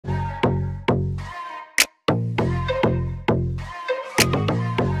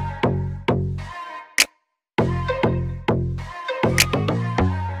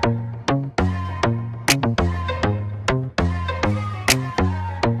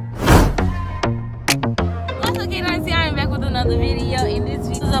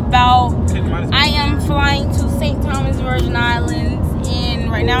about. I am flying to St. Thomas, Virgin Islands,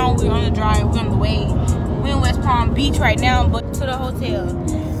 and right now we're on the drive. We're on the way. We're in West Palm Beach right now, but to the hotel.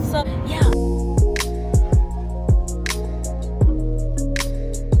 So yeah.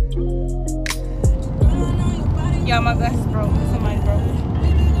 Yeah, my glasses broke. Somebody broke them.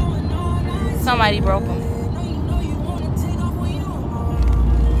 Somebody broke them.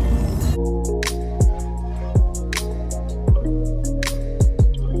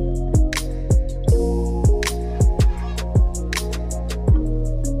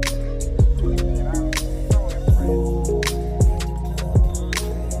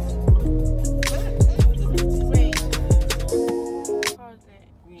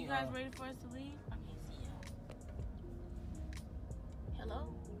 Ready for us to leave? I can't see you. Hello?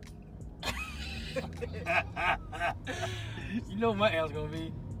 You know what my L's gonna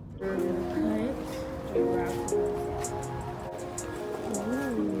be. I'm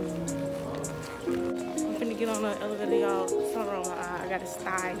finna get on the elevator, y'all. Something wrong with my eye. I got a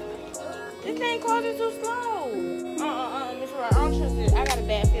S.T.V.I. This thing closing too slow. Miss Roy, I don't trust it. I got a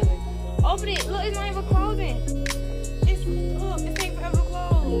bad feeling. Open it. Look, it's not even closing. Look, this thing forever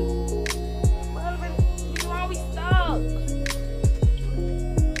closed. What's wrong? We stuck.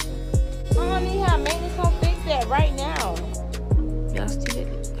 Need how maintenance gonna fix that right now. Y'all see it?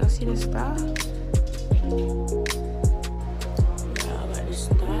 Y'all see the star? Y'all like the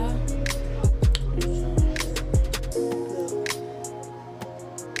star?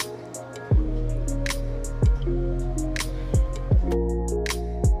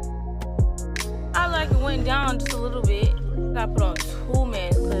 I like it went down just a little bit. Gotta put on 2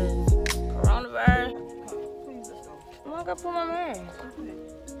 masks because coronavirus. I'm not gonna put my mask.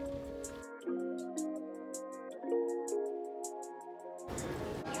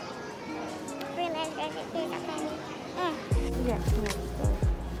 Yeah,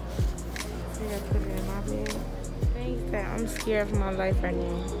 put it in my bed. Things that I'm scared for my life right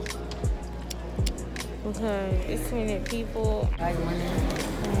now. Because it's too many people. Bye, money.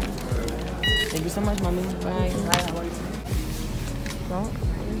 Thank you so much, mommy. Bye. Bye. How are you? Don't.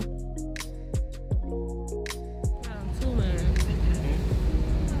 Too many.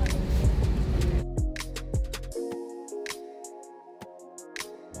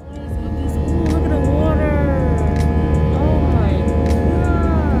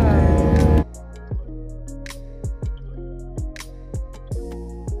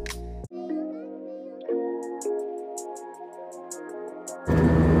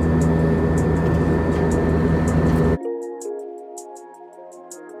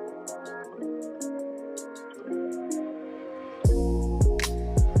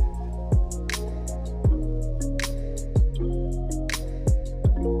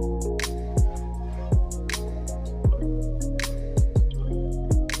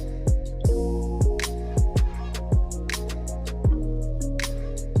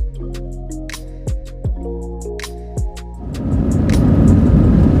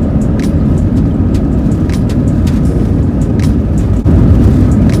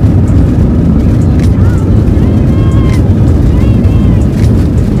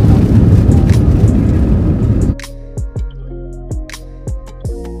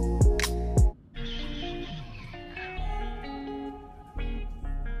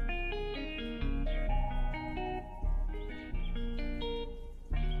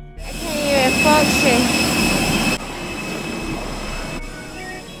 Function.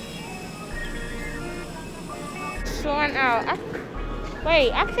 Showing out.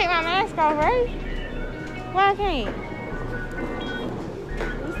 Wait, I can take my mask off, right? Why I can't?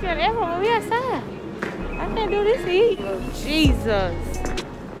 We still there when we outside. I can't do this to eat. Oh, Jesus.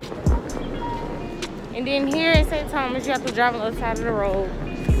 And then here in St. Thomas, you have to drive on the other side of the road.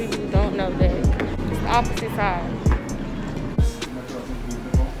 People who don't know that. It's the opposite side.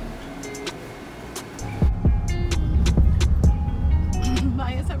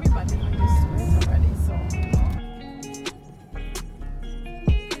 Everybody knows this already, so.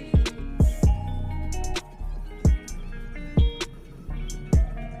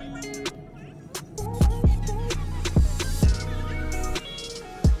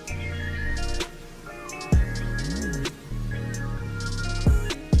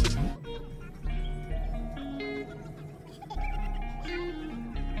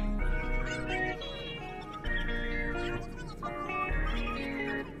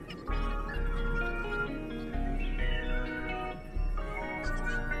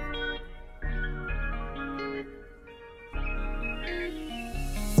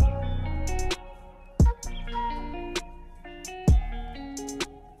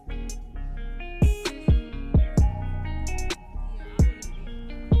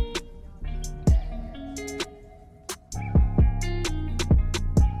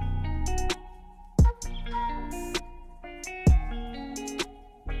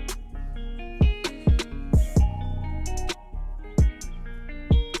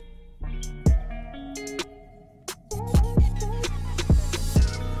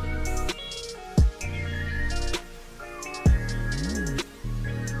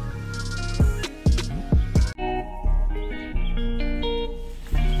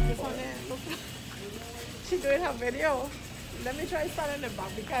 video. Let me try standing in the back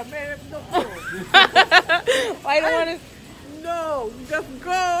because man, don't go. Why you don't want to? No, just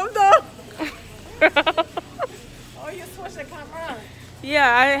go. No. Oh, you switched the camera.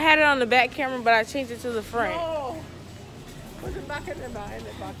 Yeah, I had it on the back camera, but I changed it to the front. No. Put it back in the back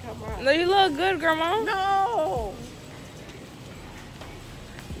camera. No, you look good, Grandma. No.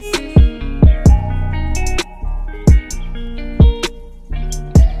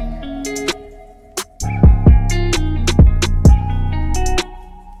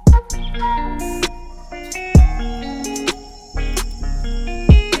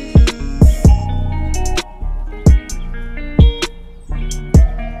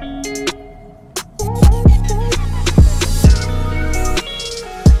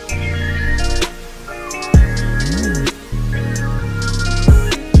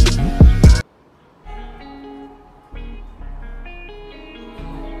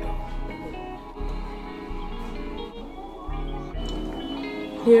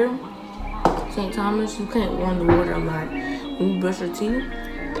 Here, St.Thomas, you can't run the water a lot. When you brush your teeth,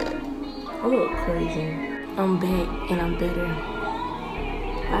 I look crazy. I'm back and I'm better.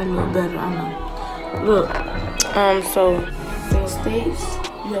 I look better, I know. Look, so in the States,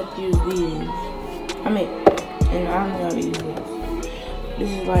 you have to use these. I mean, and I don't know how to use this. This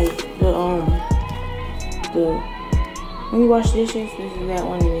is like the when you wash dishes, this is that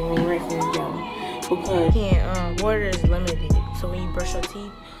one, and then when you rinse, this is that one. Because water is limited. So when you brush your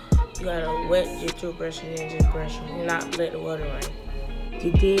teeth, you gotta wet your toothbrush and then just brush them and not let the water run.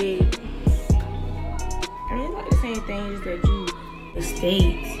 You did. I mean, it's like the same thing, just that the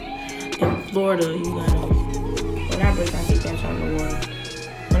States, in Florida, you gotta, when I brush my teeth, that's on the water.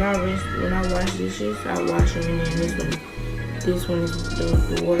 When I wash dishes, I wash them and then this one is,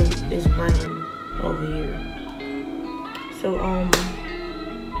 the water is running over here. So,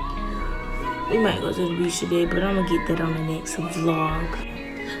 we might go to the beach today, but I'm gonna get that on the next vlog.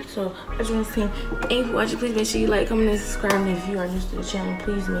 So I just want to say thank you for watching. Please make sure you like, comment, and subscribe. And if you are new to the channel,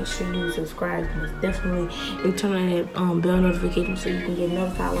 please make sure you subscribe. Most definitely, and turn on that bell notification so you can get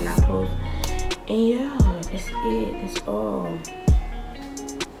notified when I post. And yeah, that's it. That's all.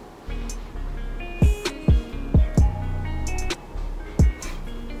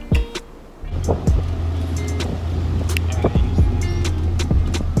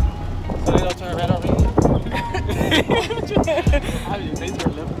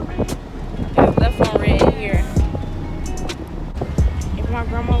 Left on red here. If my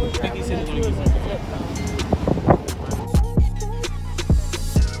grandma was driving, she was in the flip phone.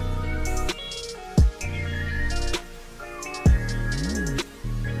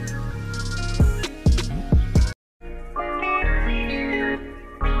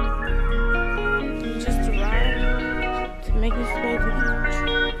 Just arrived to Megens Beach.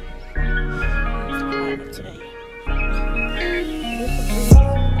 That's all I have to tell you.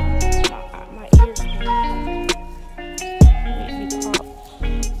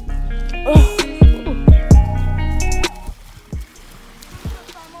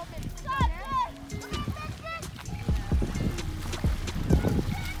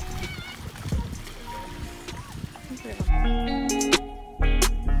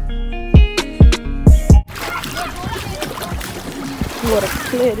 What a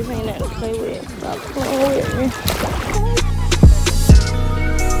clear, this ain't nothing to play with. Stop playing with me.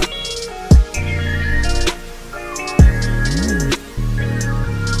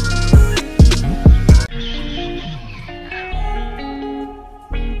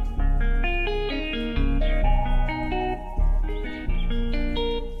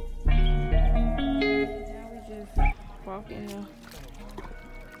 Now we just walk in the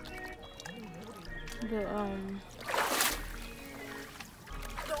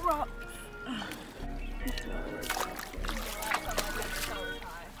rock.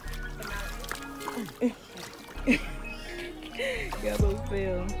 Y'all go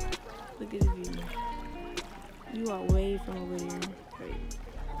fail. Look at the view. You are way from over there. Right.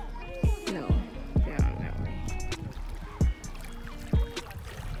 No, down that way.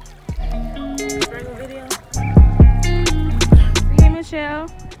 Regular video. Hey Michelle.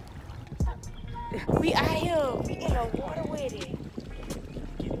 We out here. We in a water wedding.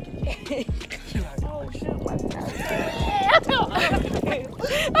 Oh shoot, my God.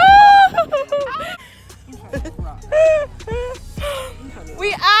 We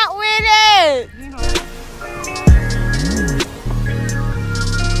out with it.